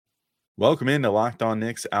Welcome into Locked On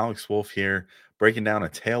Knicks. Alex Wolf here, breaking down a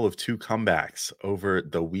tale of two comebacks over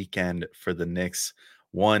the weekend for the Knicks.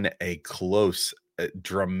 One, a close,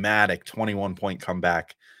 dramatic 21-point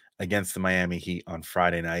comeback against the Miami Heat on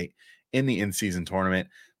Friday night in the in-season tournament.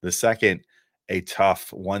 The second, a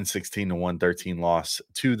tough 116 to 113 loss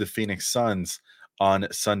to the Phoenix Suns on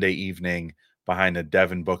Sunday evening behind a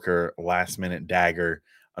Devin Booker last-minute dagger.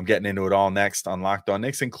 I'm getting into it all next on Locked On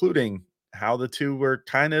Knicks, including how the two were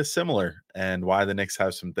kind of similar and why the Knicks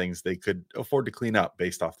have some things they could afford to clean up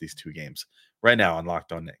based off these two games. Right now on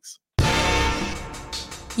Locked On Knicks.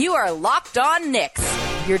 You are Locked On Knicks,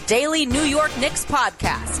 your daily New York Knicks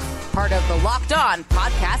podcast, part of the Locked On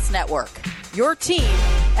Podcast Network, your team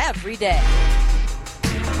every day.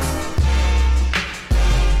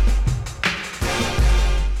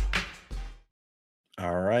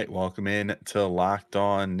 All right, welcome in to Locked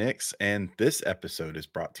On Knicks, and this episode is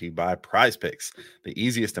brought to you by Prize Picks, the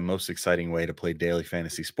easiest and most exciting way to play daily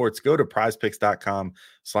fantasy sports. Go to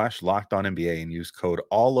prizepicks.com/LockedOnNBA and use code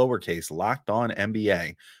all lowercase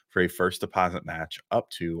LockedOnNBA for a first deposit match up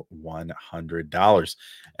to $100.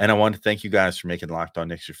 And I want to thank you guys for making Locked On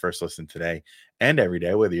Knicks your first listen today and every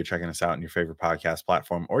day, whether you're checking us out on your favorite podcast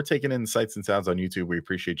platform or taking in the sights and sounds on YouTube. We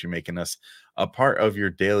appreciate you making us a part of your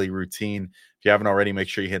daily routine. If you haven't already, make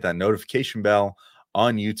sure you hit that notification bell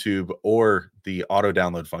on YouTube or the auto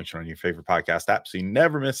download function on your favorite podcast app so you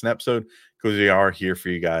never miss an episode, because we are here for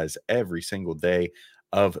you guys every single day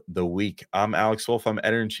of the week. I'm Alex Wolf. I'm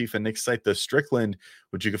editor-in-chief of Knicks site, The Strickland,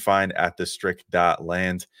 which you can find at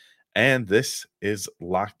thestrick.land. And this is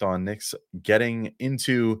Locked On Knicks, getting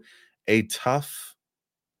into a tough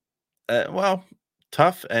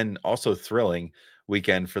and also thrilling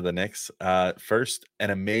weekend for the Knicks. First, an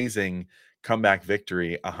amazing comeback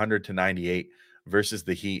victory, 100-98 versus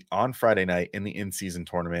the Heat on Friday night in the in-season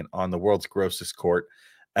tournament on the world's grossest court.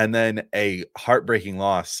 And then a heartbreaking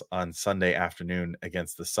loss on Sunday afternoon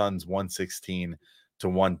against the Suns, 116 to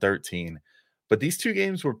 113. But these two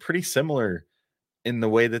games were pretty similar in the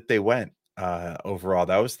way that they went overall.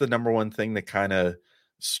 That was the number one thing that kind of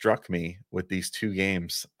struck me with these two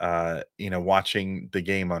games. Watching the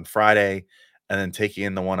game on Friday and then taking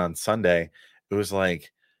in the one on Sunday, it was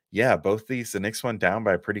like, yeah, both these, the Knicks went down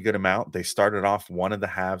by a pretty good amount. They started off one of the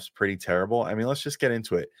halves pretty terrible. I mean, let's just get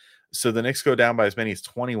into it. So the Knicks go down by as many as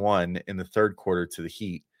 21 in the third quarter to the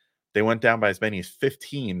Heat. They went down by as many as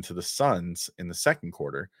 15 to the Suns in the second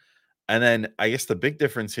quarter. And then I guess the big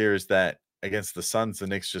difference here is that against the Suns, the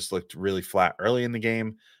Knicks just looked really flat early in the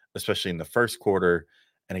game, especially in the first quarter.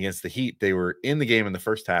 And against the Heat, they were in the game in the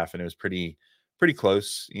first half, and it was pretty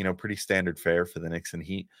close, pretty standard fare for the Knicks and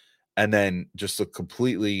Heat. And then just looked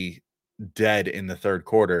completely dead in the third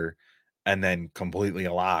quarter, and then completely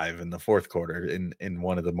alive in the fourth quarter in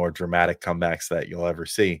one of the more dramatic comebacks that you'll ever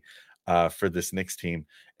see for this Knicks team.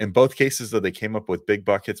 In both cases, though, they came up with big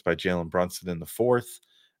buckets by Jalen Brunson in the fourth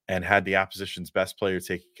and had the opposition's best player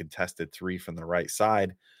take a contested three from the right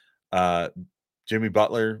side. Jimmy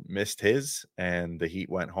Butler missed his, and the Heat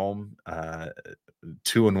went home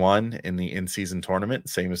 2-1 in the in-season tournament,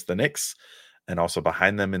 same as the Knicks, and also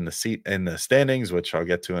behind them in the standings, which I'll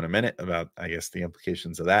get to in a minute about, I guess, the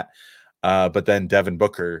implications of that. But then Devin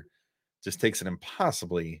Booker just takes an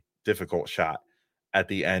impossibly difficult shot at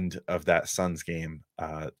the end of that Suns game,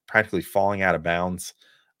 practically falling out of bounds,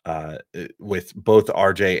 with both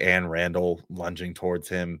RJ and Randall lunging towards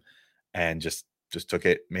him, and just took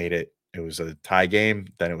it, made it. It was a tie game.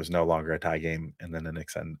 Then it was no longer a tie game, and then the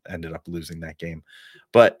Knicks ended up losing that game.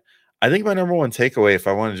 But I think my number one takeaway, if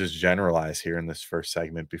I want to just generalize here in this first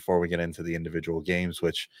segment before we get into the individual games,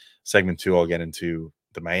 which segment two, I'll get into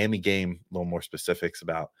the Miami game, a little more specifics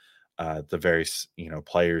about the various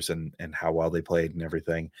players and how well they played and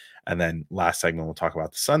everything. And then last segment, we'll talk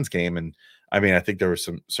about the Suns game. And I mean, I think there were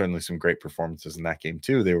certainly some great performances in that game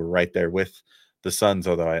too. They were right there with the Suns,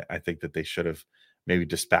 although I think that they should have maybe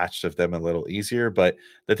dispatched of them a little easier. But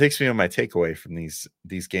that takes me on my takeaway from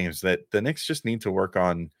these games, that the Knicks just need to work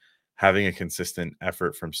on having a consistent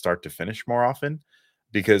effort from start to finish more often,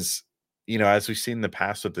 because, as we've seen in the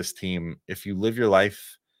past with this team, if you live your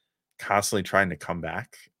life constantly trying to come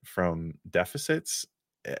back from deficits,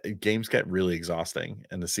 games get really exhausting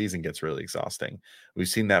and the season gets really exhausting. We've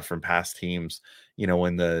seen that from past teams,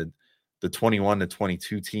 when the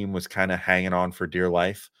 21-22 team was kind of hanging on for dear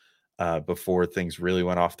life before things really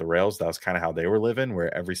went off the rails. That was kind of how they were living,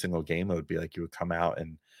 where every single game it would be like you would come out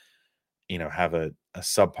and have a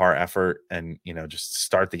subpar effort and just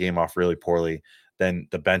start the game off really poorly. Then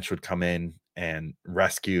the bench would come in and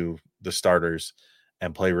rescue the starters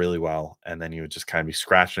and play really well, and then you would just kind of be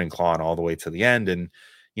scratching and clawing all the way to the end. And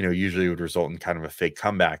usually would result in kind of a fake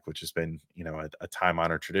comeback, which has been, a time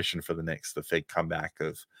honored tradition for the Knicks, the fake comeback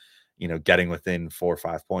of, getting within 4 or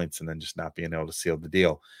 5 points and then just not being able to seal the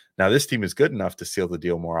deal. Now, this team is good enough to seal the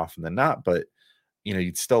deal more often than not, but,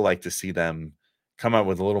 you'd still like to see them come out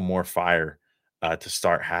with a little more fire to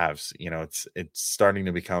start halves. It's starting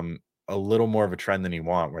to become a little more of a trend than you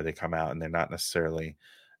want, where they come out and they're not necessarily,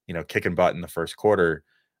 kicking butt in the first quarter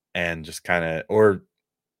and just kind of, or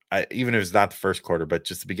even if it's not the first quarter, but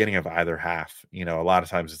just the beginning of either half. A lot of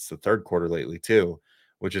times it's the third quarter lately too,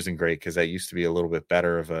 which isn't great because that used to be a little bit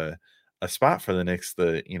better of a spot for the Knicks,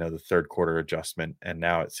 the third quarter adjustment, and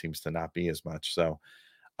now it seems to not be as much. So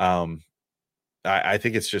um, I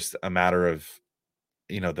think it's just a matter of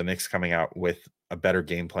the Knicks coming out with a better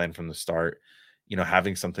game plan from the start,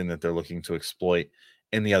 having something that they're looking to exploit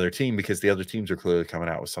in the other team, because the other teams are clearly coming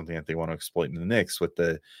out with something that they want to exploit in the Knicks. With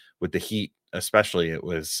the Heat, especially, it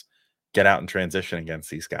was get out and transition against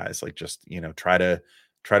these guys. Like, just, try to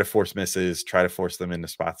force misses, try to force them into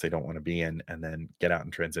spots they don't want to be in, and then get out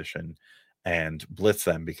and transition and blitz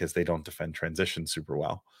them because they don't defend transition super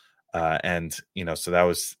well. And so that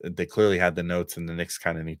was, they clearly had the notes, and the Knicks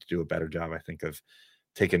kind of need to do a better job, I think, of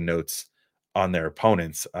taking notes on their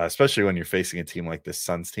opponents, especially when you're facing a team like this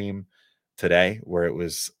Suns team today, where it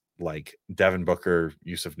was like Devin Booker,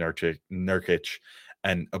 Yusuf Nurkic,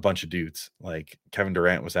 and a bunch of dudes. Like, Kevin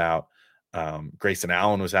Durant was out, Grayson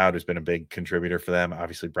Allen was out, who's been a big contributor for them.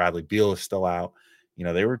 Obviously, Bradley Beal is still out.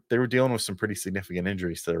 They were dealing with some pretty significant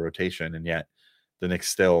injuries to their rotation, and yet the Knicks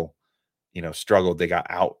still, struggled. They got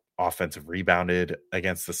out offensive rebounded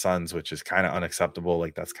against the Suns, which is kind of unacceptable.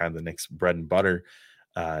 Like, that's kind of the Knicks' bread and butter.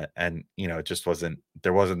 And it just wasn't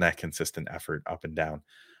that consistent effort up and down.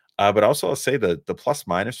 But also, I'll say the plus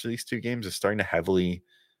minus for these two games is starting to heavily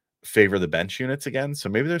favor the bench units again. So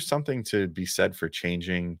maybe there's something to be said for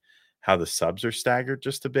changing how the subs are staggered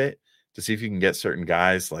just a bit, to see if you can get certain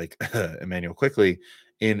guys like Emmanuel Quickly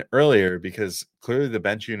in earlier, because clearly the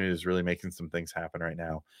bench unit is really making some things happen right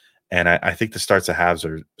now. And I think the starts of halves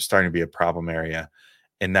are starting to be a problem area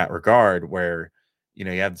in that regard, where, you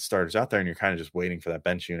have the starters out there and you're kind of just waiting for that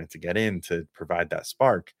bench unit to get in to provide that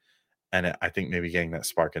spark. And I think maybe getting that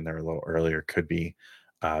spark in there a little earlier could be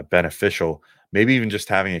beneficial. Maybe even just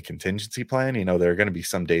having a contingency plan. There are going to be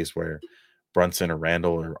some days where Brunson or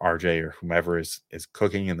Randall or RJ or whomever is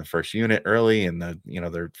cooking in the first unit early, and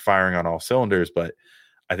they're firing on all cylinders. But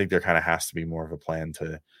I think there kind of has to be more of a plan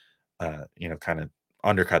to kind of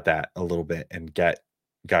undercut that a little bit and get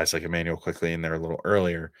guys like Emmanuel Quickly in there a little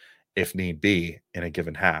earlier if need be in a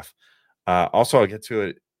given half. Also, I'll get to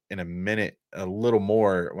it in a minute a little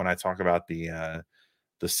more when I talk about the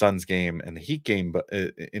Suns game and the Heat game, but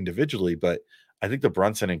individually. But I think the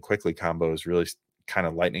Brunson and Quickly combo is really kind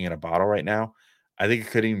of lightning in a bottle right now. I think it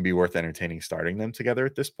could even be worth entertaining starting them together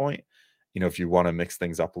at this point. If you want to mix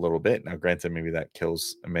things up a little bit. Now, granted, maybe that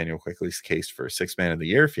kills Emmanuel Quickly's case for sixth man of the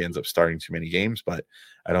year if he ends up starting too many games, but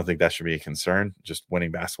I don't think that should be a concern. Just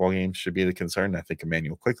winning basketball games should be the concern. I think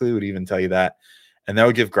Emmanuel Quickly would even tell you that. And that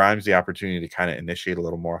would give Grimes the opportunity to kind of initiate a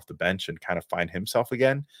little more off the bench and kind of find himself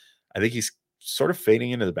again. I think he's sort of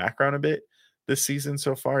fading into the background a bit this season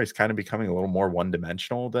so far. He's kind of becoming a little more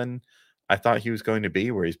one-dimensional than I thought he was going to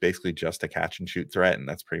be, where he's basically just a catch and shoot threat, and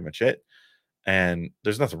that's pretty much it. And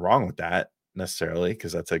there's nothing wrong with that necessarily,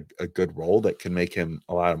 because that's a good role that can make him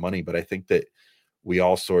a lot of money. But I think that we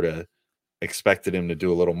all sort of expected him to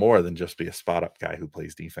do a little more than just be a spot up guy who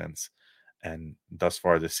plays defense. And thus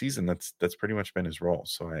far this season, that's pretty much been his role.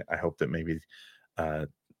 So I hope that maybe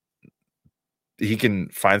he can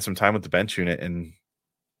find some time with the bench unit and,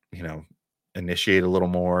 initiate a little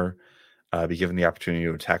more, be given the opportunity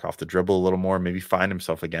to attack off the dribble a little more, maybe find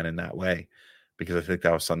himself again in that way, because I think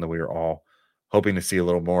that was something that we were all hoping to see a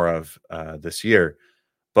little more of this year.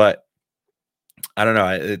 But I don't know.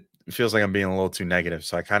 It feels like I'm being a little too negative.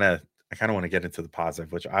 So I kind of want to get into the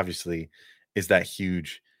positive, which obviously is that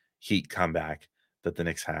huge Heat comeback that the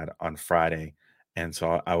Knicks had on Friday. And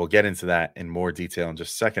so I will get into that in more detail in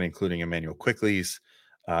just a second, including Emmanuel Quickly's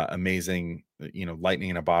amazing, lightning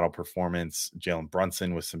in a bottle performance. Jalen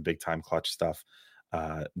Brunson with some big time clutch stuff.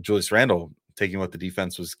 Julius Randle taking what the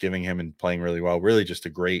defense was giving him and playing really well. Really just a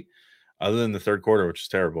great, other than the third quarter, which is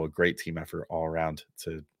terrible, a great team effort all around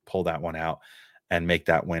to pull that one out and make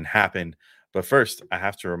that win happen. But first, I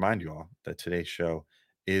have to remind you all that today's show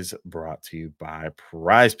is brought to you by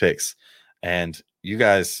Prize Picks. And you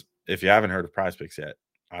guys, if you haven't heard of Prize Picks yet,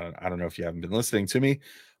 I don't know if you haven't been listening to me,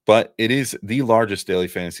 but it is the largest daily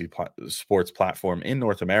fantasy sports platform in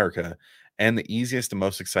North America, and the easiest and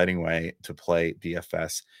most exciting way to play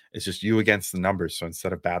DFS is just you against the numbers. So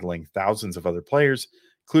instead of battling thousands of other players,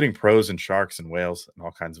 including pros and sharks and whales and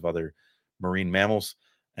all kinds of other marine mammals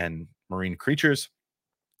and marine creatures.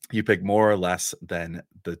 You pick more or less than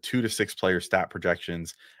the 2 to 6 player stat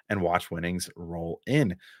projections and watch winnings roll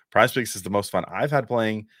in. Prize Picks is the most fun I've had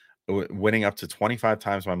playing, winning up to 25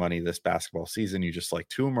 times my money this basketball season. You just like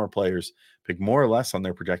 2 or more players, pick more or less on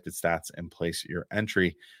their projected stats, and place your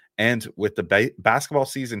entry. And with the basketball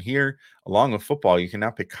season here, along with football, you can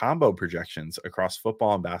now pick combo projections across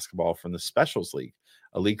football and basketball from the Specials League,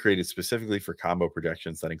 a league created specifically for combo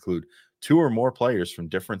projections that include 2 or more players from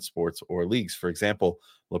different sports or leagues. For example,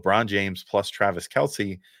 LeBron James plus Travis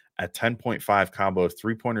Kelce at 10.5 combo of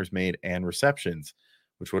 3-pointers made and receptions,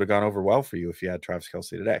 which would have gone over well for you if you had Travis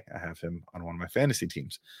Kelce today. I have him on one of my fantasy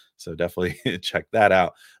teams, so definitely check that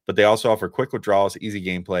out. But they also offer quick withdrawals, easy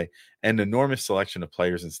gameplay, and enormous selection of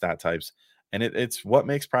players and stat types. And it's what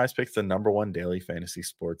makes Prize Picks the #1 daily fantasy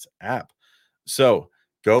sports app. So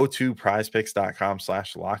go to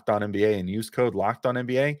prizepicks.com/lockedonnba and use code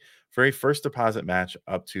LOCKEDONNBA for a first deposit match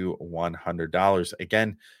up to $100.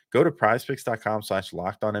 Again, go to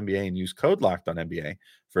prizepicks.com/lockedonnba and use code LOCKEDONNBA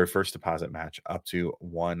for a first deposit match up to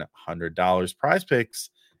 $100. Prize Picks,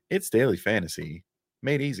 it's daily fantasy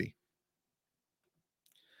made easy.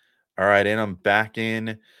 All right, and I'm back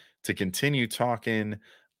in to continue talking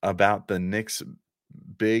about the Knicks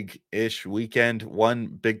big-ish weekend. One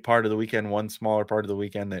big part of the weekend, one smaller part of the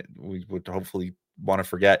weekend that we would hopefully want to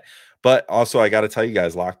forget. But also, I got to tell you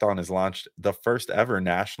guys, Locked On has launched the first ever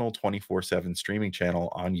national 24/7 streaming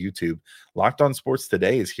channel on YouTube. Locked On Sports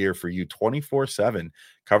Today is here for you 24/7,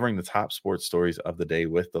 covering the top sports stories of the day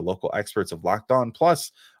with the local experts of Locked On,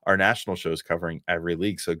 plus our national shows covering every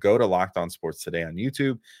league. So go to Locked On Sports Today on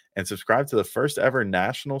YouTube and subscribe to the first ever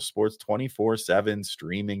national sports 24/7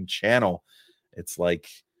 streaming channel. It's like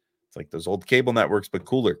those old cable networks, but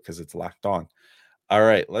cooler because it's Locked On. All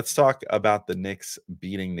right, let's talk about the Knicks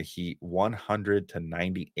beating the Heat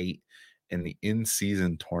 100-98 in the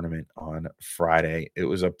in-season tournament on Friday. It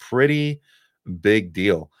was a pretty big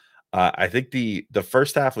deal. I think the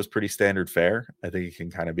first half was pretty standard fare. I think it can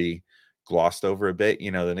kind of be glossed over a bit.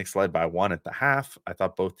 You know, the Knicks led by 1 at the half. I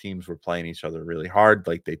thought both teams were playing each other really hard,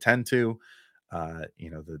 like they tend to.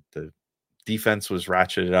 The defense was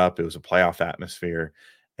ratcheted up. It was a playoff atmosphere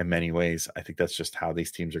in many ways. I think that's just how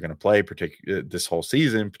these teams are going to play, particularly this whole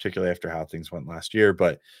season, particularly after how things went last year.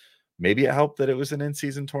 But maybe it helped that it was an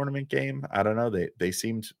in-season tournament game. I don't know. They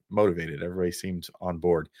seemed motivated. Everybody seemed on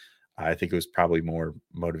board. I think it was probably more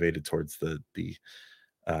motivated towards the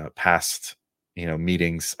past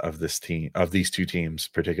meetings of these two teams,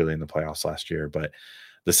 particularly in the playoffs last year. But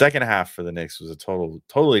the second half for the Knicks was a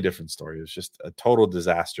totally different story. It was just a total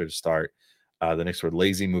disaster to start. The Knicks were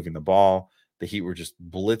lazy moving the ball. The Heat were just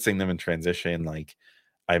blitzing them in transition, like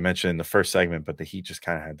I mentioned in the first segment, but the Heat just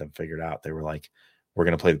kind of had them figured out. They were like, we're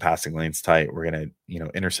going to play the passing lanes tight. We're going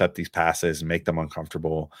to, intercept these passes and make them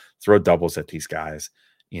uncomfortable, throw doubles at these guys,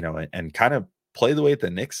 and kind of play the way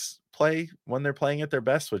the Knicks play when they're playing at their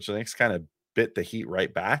best, which the Knicks kind of bit the Heat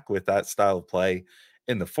right back with that style of play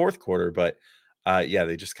in the fourth quarter. But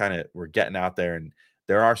they just kind of were getting out there, and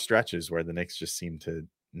there are stretches where the Knicks just seem to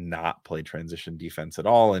not play transition defense at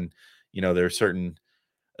all. And there were certain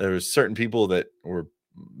people that were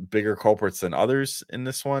bigger culprits than others in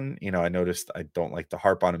this one. I noticed I don't like to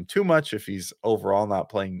harp on him too much if he's overall not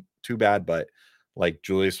playing too bad, but like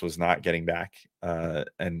Julius was not getting back.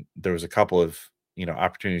 And there was a couple of,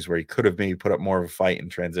 opportunities where he could have maybe put up more of a fight in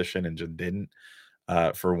transition and just didn't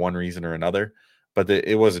for one reason or another. But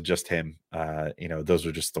it wasn't just him. Those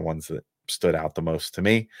were just the ones that stood out the most to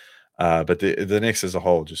me. But the Knicks as a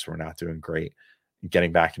whole just were not doing great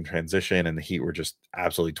getting back in transition, and the Heat were just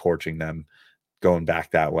absolutely torching them going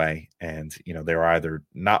back that way. And, they were either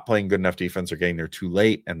not playing good enough defense or getting there too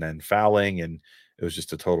late and then fouling, and it was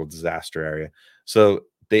just a total disaster area. So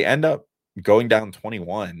they end up going down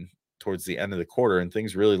 21 towards the end of the quarter, and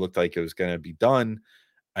things really looked like it was going to be done.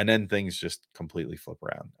 And then things just completely flip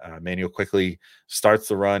around. Manuel quickly starts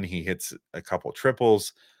the run. He hits a couple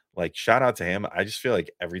triples. Like, shout out to him. I just feel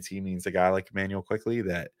like every team needs a guy like Emmanuel Quickly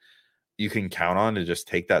that you can count on to just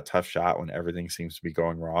take that tough shot when everything seems to be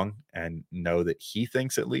going wrong and know that he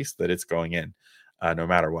thinks at least that it's going in, no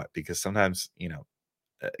matter what. Because sometimes,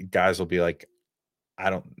 guys will be like, I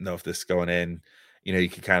don't know if this is going in. You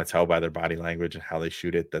can kind of tell by their body language and how they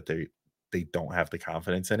shoot it that they don't have the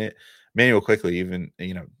confidence in it. Manuel Quickly, even,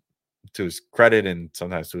 to his credit and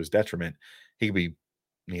sometimes to his detriment, he could be,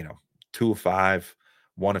 2 of 5,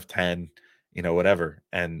 1 of 10, whatever,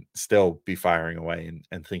 and still be firing away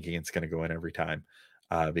and thinking it's going to go in every time,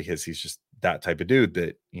 because he's just that type of dude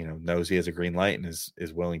that, knows he has a green light and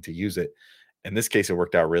is willing to use it. in this case, it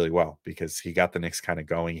worked out really well because he got the Knicks kind of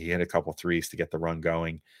going. He hit a couple threes to get the run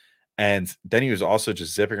going. And then he was also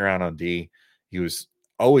just zipping around on D. He was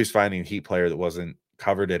always finding a Heat player that wasn't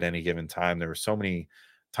covered at any given time. There were so many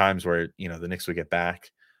times where, the Knicks would get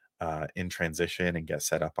back in transition and get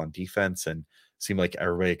set up on defense and seemed like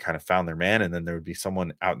everybody kind of found their man. And then there would be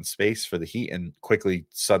someone out in space for the Heat and quickly,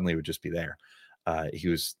 suddenly would just be there. He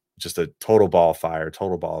was just a total ball of fire,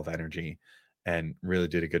 total ball of energy, and really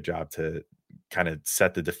did a good job to kind of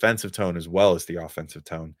set the defensive tone as well as the offensive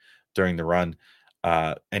tone during the run.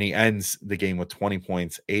 And he ends the game with 20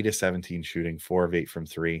 points, 8 of 17 shooting, 4 of 8 from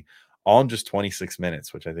three, all in just 26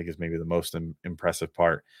 minutes, which I think is maybe the most impressive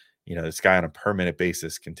part. This guy on a per minute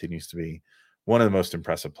basis continues to be one of the most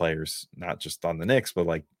impressive players, not just on the Knicks, but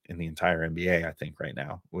like in the entire NBA, I think, right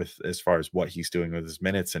now, with as far as what he's doing with his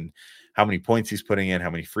minutes and how many points he's putting in,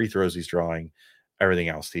 how many free throws he's drawing, everything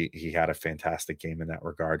else. He had a fantastic game in that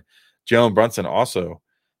regard. Jalen Brunson also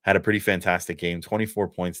had a pretty fantastic game, 24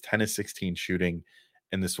 points, 10 of 16 shooting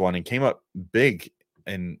in this one, and came up big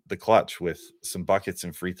in the clutch with some buckets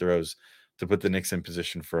and free throws to put the Knicks in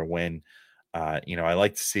position for a win. I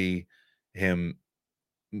like to see him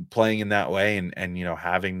playing in that way and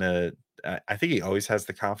having the I think he always has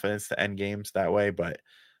the confidence to end games that way, but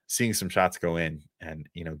seeing some shots go in and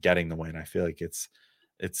getting the win, I feel like it's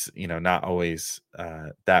not always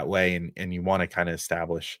that way, and you want to kind of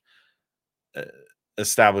uh,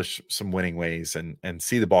 establish some winning ways and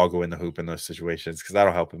see the ball go in the hoop in those situations, because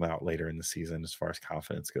that'll help him out later in the season as far as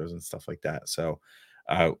confidence goes and stuff like that. So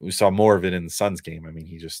we saw more of it in the Suns game. I mean,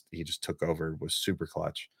 he just took over, was super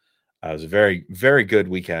clutch. It was a very, very good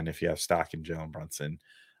weekend if you have stock in Jalen Brunson,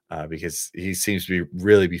 because he seems to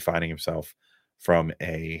really be finding himself from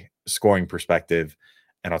a scoring perspective.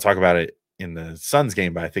 And I'll talk about it in the Suns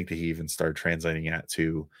game, but I think that he even started translating that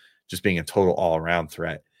to just being a total all around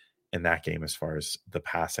threat in that game as far as the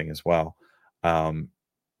passing as well. Um,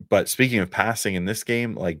 but speaking of passing in this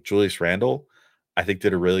game, like Julius Randle, I think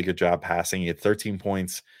did a really good job passing. He had 13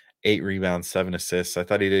 points, 8 rebounds, 7 assists. I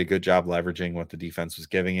thought he did a good job leveraging what the defense was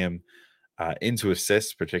giving him into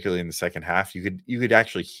assists, particularly in the second half. You could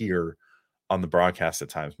actually hear on the broadcast at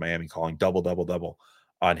times Miami calling double, double, double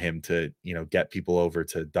on him to get people over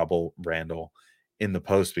to double Randle in the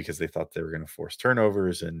post because they thought they were going to force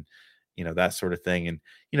turnovers and that sort of thing. And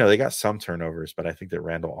they got some turnovers, but I think that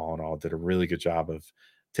Randle, all in all, did a really good job of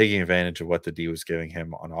taking advantage of what the D was giving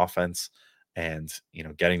him on offense and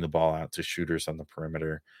getting the ball out to shooters on the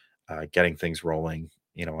perimeter, getting things rolling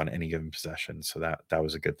on any given possession. So that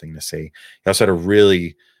was a good thing to see. He also had a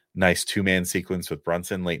really nice two-man sequence with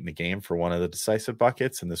Brunson late in the game for one of the decisive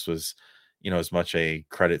buckets, and this was as much a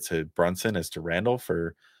credit to Brunson as to Randle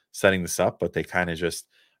for setting this up. But they kind of just,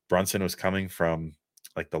 Brunson was coming from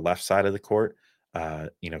like the left side of the court,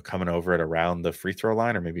 coming over at around the free throw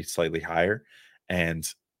line or maybe slightly higher, and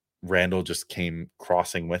Randle just came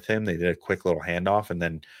crossing with him. They did a quick little handoff, and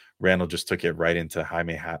then Randle just took it right into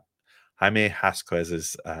Jaime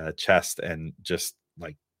Hasquez's chest and just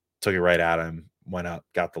like took it right at him, went up,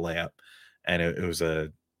 got the layup, and it was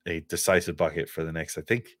a decisive bucket for the Knicks. I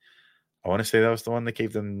think I want to say that was the one that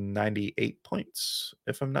gave them 98 points,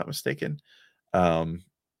 if I'm not mistaken.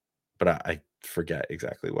 But I forget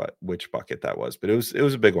exactly which bucket that was, but it was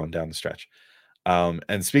a big one down the stretch.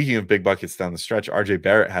 And speaking of big buckets down the stretch, RJ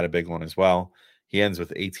Barrett had a big one as well. He ends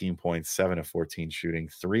with 18 points, 7 of 14 shooting,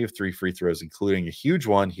 3 of 3 free throws, including a huge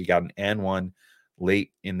one. He got an and one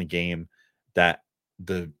late in the game that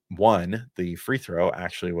the free throw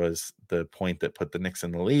actually was the point that put the Knicks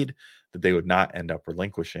in the lead that they would not end up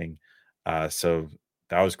relinquishing. So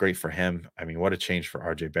that was great for him. I mean, what a change for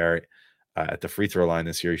RJ Barrett at the free throw line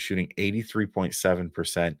this year. He's shooting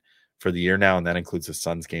 83.7% for the year now, and that includes the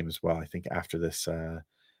Suns game as well. I think after this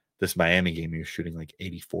Miami game, he was shooting like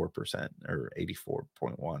 84% or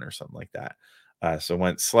 84.1 or something like that. So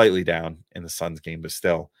went slightly down in the Suns game, but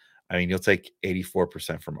still, I mean, you'll take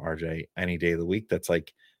 84% from RJ any day of the week. That's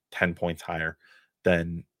like 10 points higher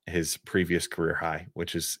than his previous career high,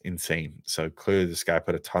 which is insane. So clearly this guy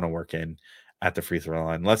put a ton of work in at the free throw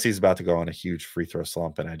line, unless he's about to go on a huge free throw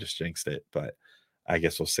slump and I just jinxed it. But I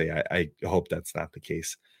guess we'll see. I hope that's not the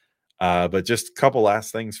case. But just a couple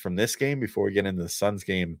last things from this game before we get into the Suns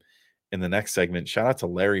game in the next segment. Shout out to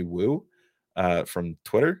Larry Wu from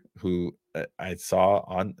Twitter, who I saw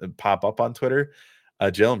on pop up on Twitter.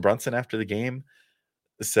 Jalen Brunson after the game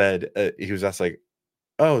said he was asked like,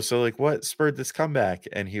 "Oh, so like what spurred this comeback?"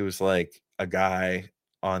 And he was like, "A guy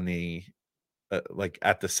on the like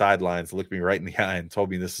at the sidelines looked me right in the eye and told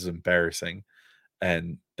me this is embarrassing,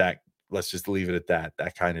 and that let's just leave it at that.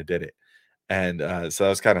 That kind of did it." And so that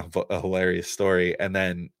was kind of a hilarious story. And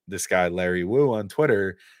then this guy Larry Wu on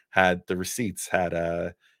Twitter had the receipts, had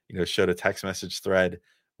showed a text message thread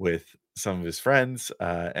with some of his friends,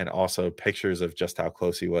 and also pictures of just how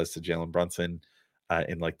close he was to Jalen Brunson,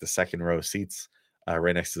 in like the second row seats,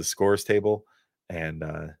 right next to the scores table. And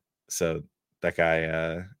so that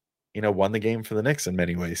guy, won the game for the Knicks in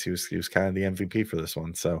many ways. He was kind of the MVP for this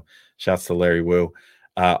one. So shouts to Larry Wu.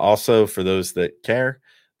 Also, for those that care,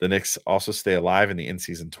 the Knicks also stay alive in the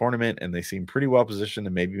in-season tournament, and they seem pretty well positioned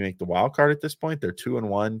to maybe make the wild card at this point. They're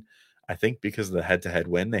 2-1, I think, because of the head-to-head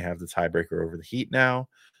win. They have the tiebreaker over the Heat now,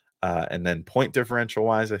 and then point differential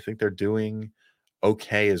wise, I think they're doing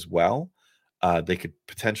okay as well. They could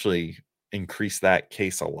potentially increase that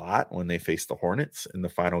case a lot when they face the Hornets in the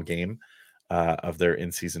final game of their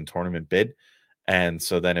in-season tournament bid. And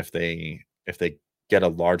so then if they get a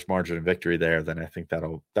large margin of victory there, then I think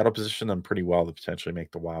that'll position them pretty well to potentially make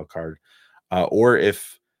the wild card. Or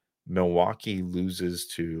if Milwaukee loses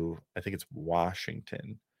to, I think it's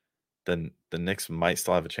Washington, then the Knicks might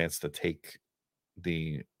still have a chance to take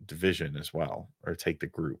the division as well, or take the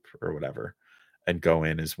group or whatever, and go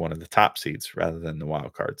in as one of the top seeds rather than the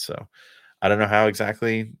wild card. So I don't know how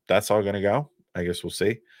exactly that's all going to go. I guess we'll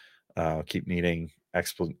see. Keep needing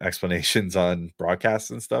explanations on broadcasts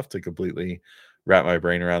and stuff to completely wrap my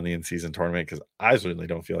brain around the in-season tournament, because I certainly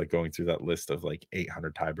don't feel like going through that list of like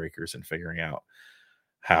 800 tiebreakers and figuring out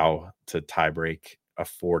how to tiebreak a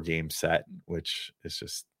 4-game set, which is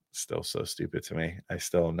just still so stupid to me. I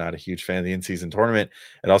still am not a huge fan of the in-season tournament.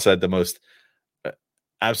 It also had the most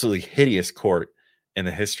absolutely hideous court in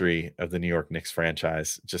the history of the New York Knicks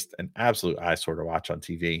franchise. Just an absolute eyesore to watch on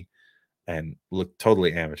TV, and looked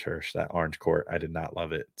totally amateurish. That orange court, I did not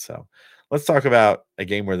love it. So let's talk about a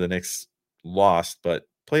game where the Knicks lost, but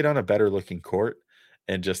played on a better looking court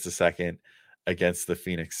in just a second against the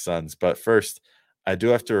Phoenix Suns. But first, I do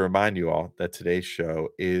have to remind you all that today's show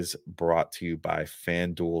is brought to you by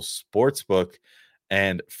FanDuel Sportsbook.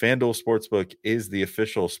 And FanDuel Sportsbook is the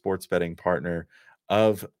official sports betting partner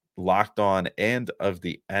of Locked On and of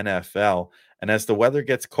the NFL. And as the weather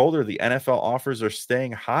gets colder, the NFL offers are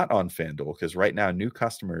staying hot on FanDuel, because right now new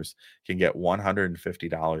customers can get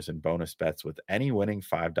 $150 in bonus bets with any winning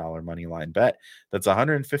 $5 money line bet. That's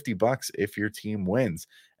 $150 if your team wins.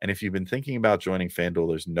 And if you've been thinking about joining FanDuel,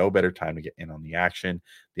 there's no better time to get in on the action.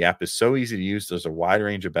 The app is so easy to use. There's a wide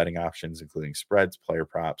range of betting options, including spreads, player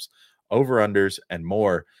props, over-unders, and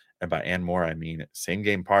more. And by and more, I mean same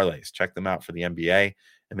game parlays. Check them out for the NBA.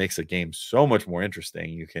 It makes the game so much more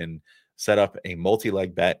interesting. You can set up a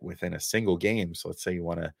multi-leg bet within a single game. So let's say you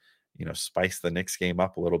want to, spice the Knicks game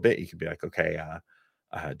up a little bit. You could be like, okay,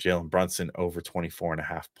 Jalen Brunson over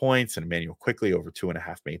 24.5 points, and Emmanuel Quickly over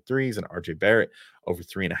 2.5 made threes, and RJ Barrett over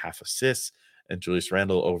 3.5 assists, and Julius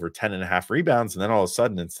Randle over 10.5 rebounds. And then all of a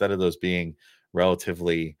sudden, instead of those being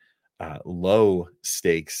relatively low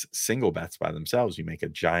stakes single bets by themselves, you make a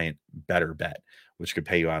giant better bet, which could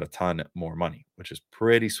pay you out a ton more money, which is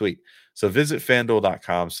pretty sweet. So visit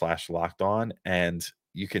fanduel.com/locked on, and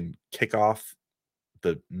you can kick off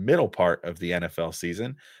the middle part of the NFL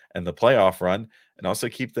season and the playoff run, and also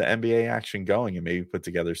keep the NBA action going, and maybe put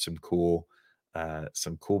together some cool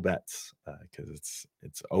bets, because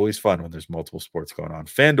it's always fun when there's multiple sports going on.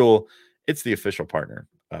 FanDuel, it's the official partner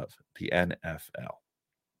of the NFL.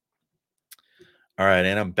 All right,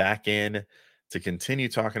 and I'm back in to continue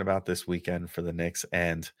talking about this weekend for the Knicks,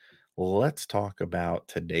 and let's talk about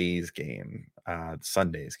today's game,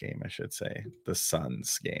 Sunday's game, I should say, the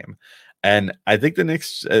Suns game. And I think the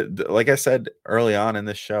Knicks, like I said early on in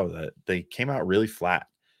this show, that they came out really flat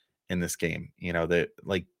in this game. They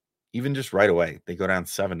like, even just right away, they go down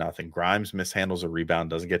 7-0. Grimes mishandles a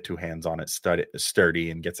rebound, doesn't get two hands on it,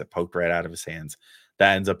 sturdy, and gets it poked right out of his hands.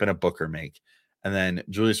 That ends up in a Booker make. And then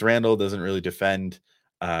Julius Randle doesn't really defend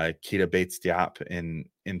Keita Bates-Diop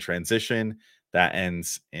in transition. That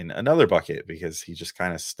ends in another bucket, because he just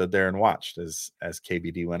kind of stood there and watched as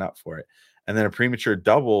KBD went up for it. And then a premature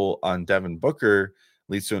double on Devin Booker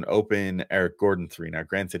leads to an open Eric Gordon three. Now,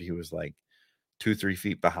 granted, he was like 2-3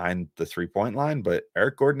 feet behind the 3-point line, but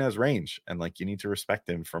Eric Gordon has range, and like, you need to respect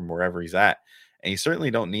him from wherever he's at. And you certainly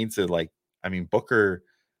don't need to, like, I mean, Booker,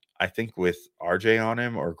 I think with RJ on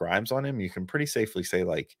him or Grimes on him, you can pretty safely say,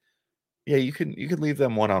 like, yeah, you can leave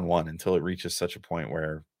them one-on-one until it reaches such a point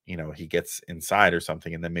where, he gets inside or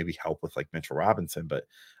something, and then maybe help with like Mitchell Robinson. But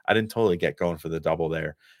I didn't totally get going for the double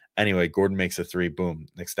there. Anyway, Gordon makes a three, boom,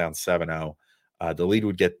 Knicks down 7-0. The lead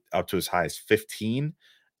would get up to as high as 15,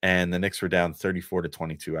 and the Knicks were down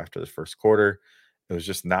 34-22 after the first quarter. It was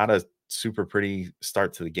just not a super pretty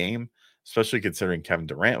start to the game, especially considering Kevin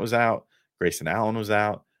Durant was out, Grayson Allen was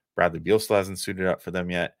out, Bradley Beal still hasn't suited up for them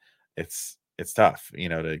yet. It's tough,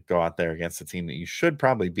 to go out there against a team that you should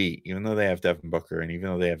probably beat, even though they have Devin Booker and even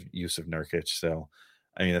though they have Yusuf Nurkic. So,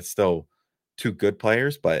 I mean, that's still two good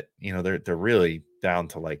players, but they're really down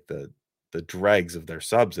to like the dregs of their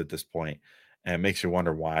subs at this point, and it makes you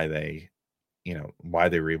wonder why they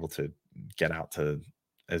were able to get out to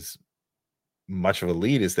as much of a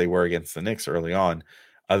lead as they were against the Knicks early on,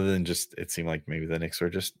 other than just it seemed like maybe the Knicks were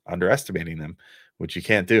just underestimating them, which you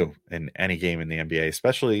can't do in any game in the NBA,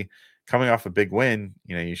 especially coming off a big win.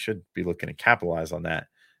 You should be looking to capitalize on that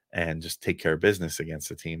and just take care of business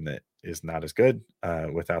against a team that is not as good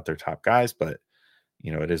without their top guys. But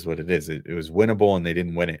it is what it is. It was winnable and they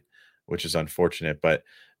didn't win it, which is unfortunate. But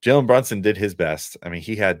Jalen Brunson did his best. I mean,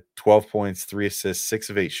 he had 12 points, 3 assists, 6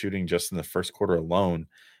 of 8 shooting just in the first quarter alone.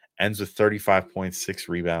 Ends with 35 points, 6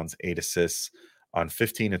 rebounds, 8 assists on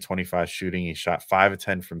 15 to 25 shooting. He shot 5 of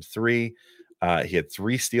 10 from three. He had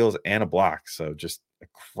 3 steals and a block. So just a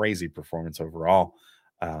crazy performance overall.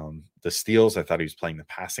 The steals, I thought he was playing the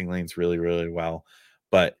passing lanes really, really well.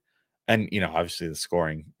 And obviously the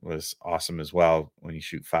scoring was awesome as well. When you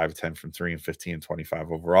shoot 5 of 10 from three and 15 and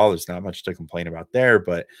 25 overall, there's not much to complain about there.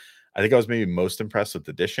 But I think I was maybe most impressed with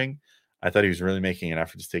the dishing. I thought he was really making an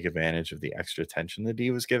effort to take advantage of the extra attention the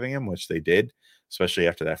D was giving him, which they did, especially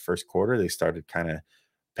after that first quarter. They started kind of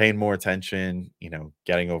paying more attention,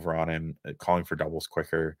 getting over on him, calling for doubles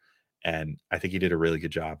quicker. And I think he did a really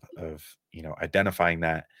good job of, identifying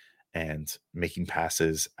that and making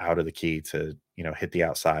passes out of the key to, hit the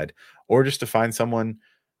outside, or just to find someone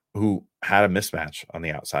who had a mismatch on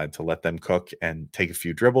the outside to let them cook and take a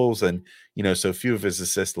few dribbles. And, so a few of his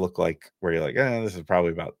assists look like where you're like, this is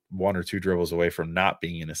probably about 1 or 2 dribbles away from not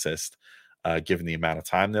being an assist, given the amount of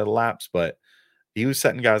time that elapsed. But he was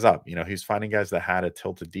setting guys up. He was finding guys that had a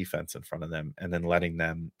tilted defense in front of them and then letting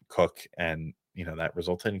them cook. And, that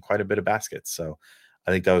resulted in quite a bit of baskets. So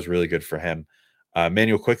I think that was really good for him.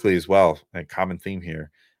 Manuel Quickly as well, a common theme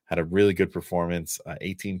here, had a really good performance,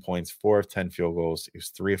 18 points, 4 of 10 field goals. He was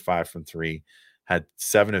 3 of 5 from three, had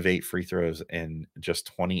 7 of 8 free throws in just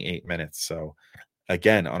 28 minutes. So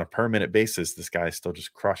again, on a per minute basis, this guy is still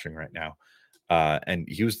just crushing right now. And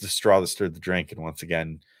he was the straw that stirred the drink. And once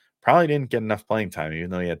again, probably didn't get enough playing time, even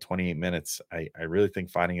though he had 28 minutes. I really think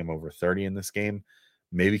finding him over 30 in this game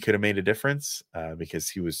maybe could have made a difference because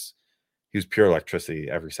he was pure electricity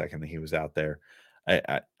every second that he was out there.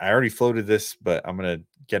 I already floated this, but I'm going to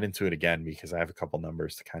get into it again because I have a couple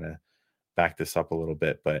numbers to kind of back this up a little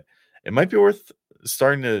bit. But it might be worth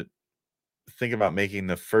starting to think about making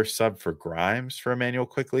the first sub for Grimes for Emmanuel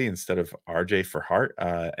Quickly instead of RJ for Hart.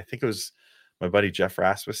 I think it was my buddy Jeff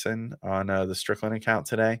Rasmussen on the Strickland account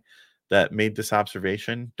today that made this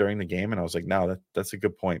observation during the game. And I was like, no, that's a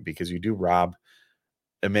good point because you do rob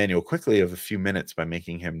Emmanuel Quickly of a few minutes by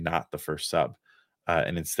making him not the first sub.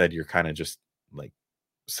 And instead, you're kind of just like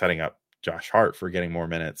setting up Josh Hart for getting more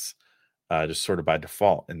minutes, just sort of by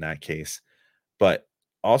default in that case. But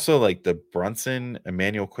also, like the Brunson,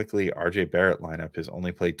 Emmanuel Quickly, RJ Barrett lineup has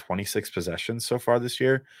only played 26 possessions so far this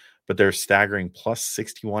year, but they're staggering plus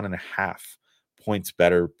 61 and a half points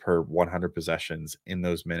better per 100 possessions in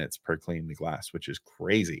those minutes per cleaning the glass, which is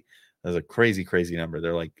crazy. That's a crazy, crazy number.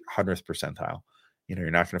 They're like 100th percentile. You're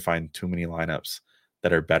not going to find too many lineups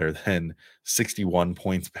that are better than 61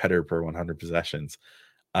 points better per 100 possessions.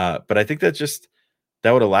 But I think that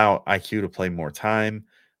would allow IQ to play more time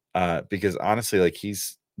because honestly, like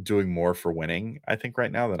he's doing more for winning, I think,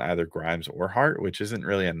 right now than either Grimes or Hart, which isn't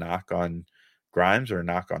really a knock on Grimes or a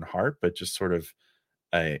knock on Hart, but just sort of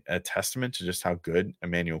a testament to just how good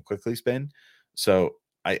Emmanuel Quickly's been. So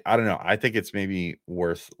I don't know. I think it's maybe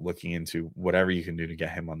worth looking into whatever you can do to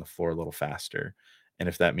get him on the floor a little faster. And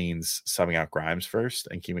if that means subbing out Grimes first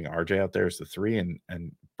and keeping RJ out there as the 3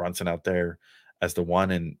 and Brunson out there as the 1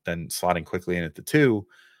 and then slotting Quickly in at the 2,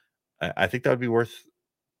 I think that would be worth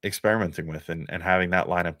experimenting with and having that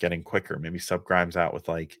lineup getting quicker. Maybe sub Grimes out with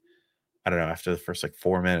like, I don't know, after the first like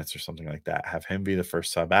 4 minutes or something like that. Have him be the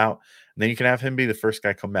first sub out. And then you can have him be the first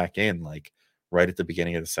guy come back in like right at the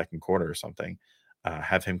beginning of the second quarter or something.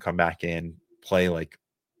 Have him come back in, play like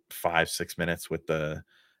 5-6 minutes with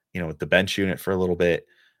with the bench unit for a little bit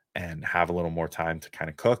and have a little more time to kind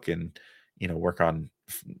of cook and, work on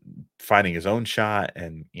finding his own shot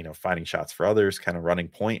and, finding shots for others, kind of running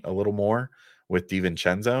point a little more with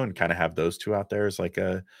DiVincenzo and kind of have those two out there as like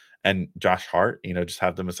and Josh Hart, just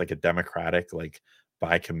have them as like a democratic, like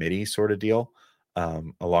by committee sort of deal,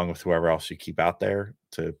 along with whoever else you keep out there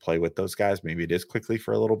to play with those guys. Maybe it is Quickly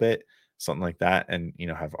for a little bit, something like that. And,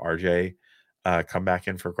 have RJ come back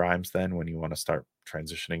in for Grimes then when you want to start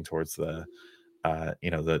transitioning towards the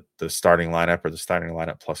the starting lineup or the starting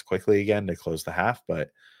lineup plus quickly again to close the half.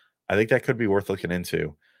 But I think that could be worth looking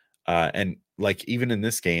into. And like even in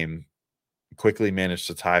this game, quickly managed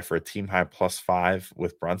to tie for a team high +5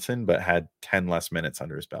 with Brunson, but had 10 less minutes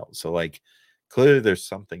under his belt. So like clearly there's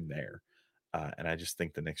something there. And I just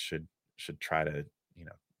think the Knicks should try to,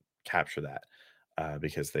 capture that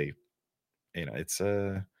because they, it's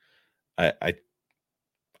I, I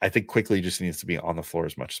I think quickly just needs to be on the floor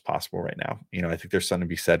as much as possible right now. I think there's something to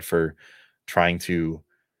be said for trying to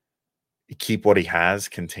keep what he has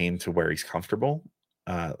contained to where he's comfortable,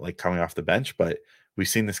 like coming off the bench. But we've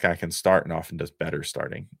seen this guy can start and often does better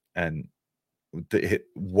starting. And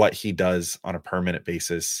what he does on a per minute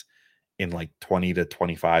basis in like 20 to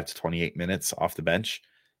 25 to 28 minutes off the bench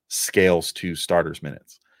scales to starters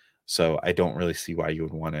minutes. So I don't really see why you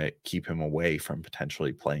would want to keep him away from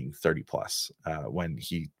potentially playing 30 plus when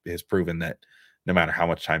he has proven that no matter how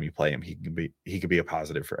much time you play him, he could be a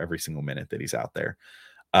positive for every single minute that he's out there.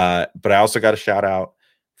 But I also got a shout out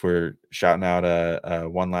for shouting out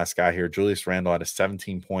one last guy here. Julius Randle had a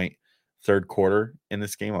 17-point third quarter in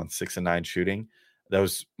this game on 6 and 9 shooting. That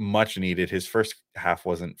was much needed. His first half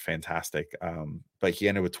wasn't fantastic, but he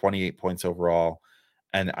ended with 28 points overall.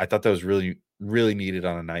 And I thought that was really, really needed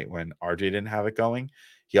on a night when RJ didn't have it going.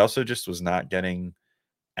 He also just was not getting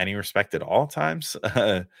any respect at all times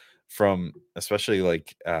from especially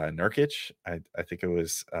like Nurkic. I think it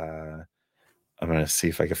was I'm going to see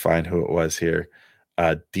if I can find who it was here.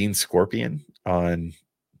 Dean Scorpion on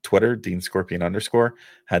Twitter, Dean Scorpion _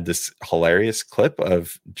 had this hilarious clip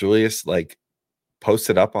of Julius like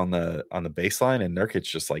posted up on the baseline and Nurkic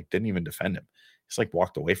just like didn't even defend him. Just like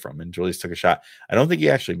walked away from him and Julius took a shot. I don't think he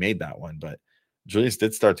actually made that one, but Julius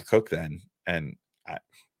did start to cook then. And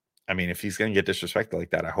I mean, if he's going to get disrespected like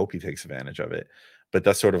that, I hope he takes advantage of it. But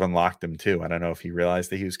that sort of unlocked him too. I don't know if he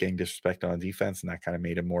realized that he was getting disrespected on defense and that kind of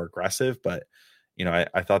made him more aggressive. But,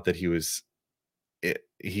 I thought that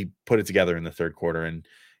he put it together in the third quarter and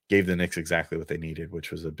gave the Knicks exactly what they needed,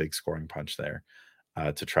 which was a big scoring punch there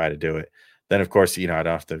to try to do it. Then, of course, I don't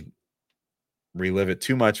have to relive it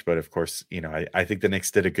too much. But, of course, I think the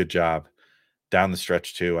Knicks did a good job down the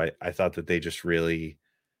stretch too. I thought that they just really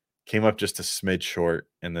came up just a smidge short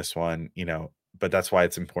in this one, but that's why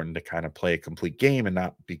it's important to kind of play a complete game and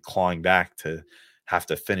not be clawing back to have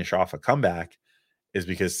to finish off a comeback, is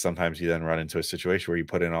because sometimes you then run into a situation where you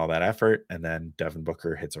put in all that effort and then Devin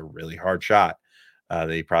Booker hits a really hard shot that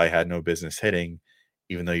he probably had no business hitting,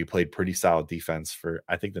 even though you played pretty solid defense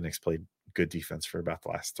I think the Knicks played good defense for about the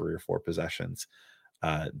last 3 or 4 possessions.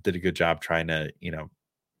 Did a good job trying to,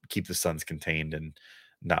 keep the Suns contained and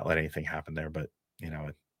not let anything happen there. But,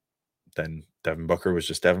 then Devin Booker was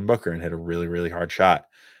just Devin Booker and hit a really, really hard shot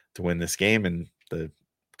to win this game. And the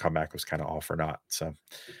comeback was kind of all for naught. So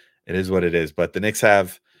it is what it is. But the Knicks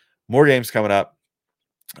have more games coming up.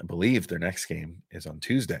 I believe their next game is on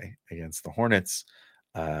Tuesday against the Hornets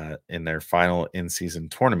in their final in-season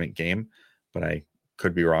tournament game. But I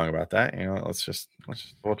could be wrong about that.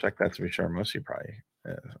 We'll check that to be sure. Most of you probably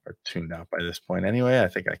are tuned out by this point anyway. I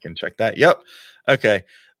think I can check that. Yep. Okay.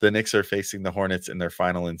 The Knicks are facing the Hornets in their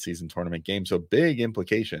final in-season tournament game. So big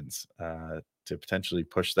implications to potentially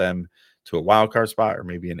push them to a wild card spot or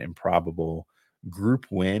maybe an improbable group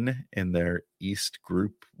win in their East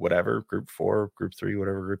group, whatever, group 4, group 3,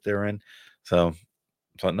 whatever group they're in. So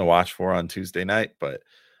something to watch for on Tuesday night, but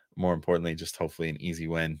more importantly, just hopefully an easy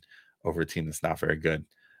win over a team that's not very good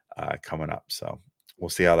coming up. So we'll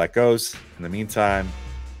see how that goes. In the meantime,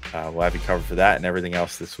 we'll have you covered for that and everything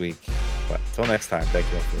else this week. But until next time, thank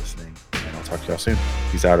you all for listening, and I'll talk to y'all soon.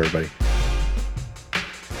 Peace out, everybody.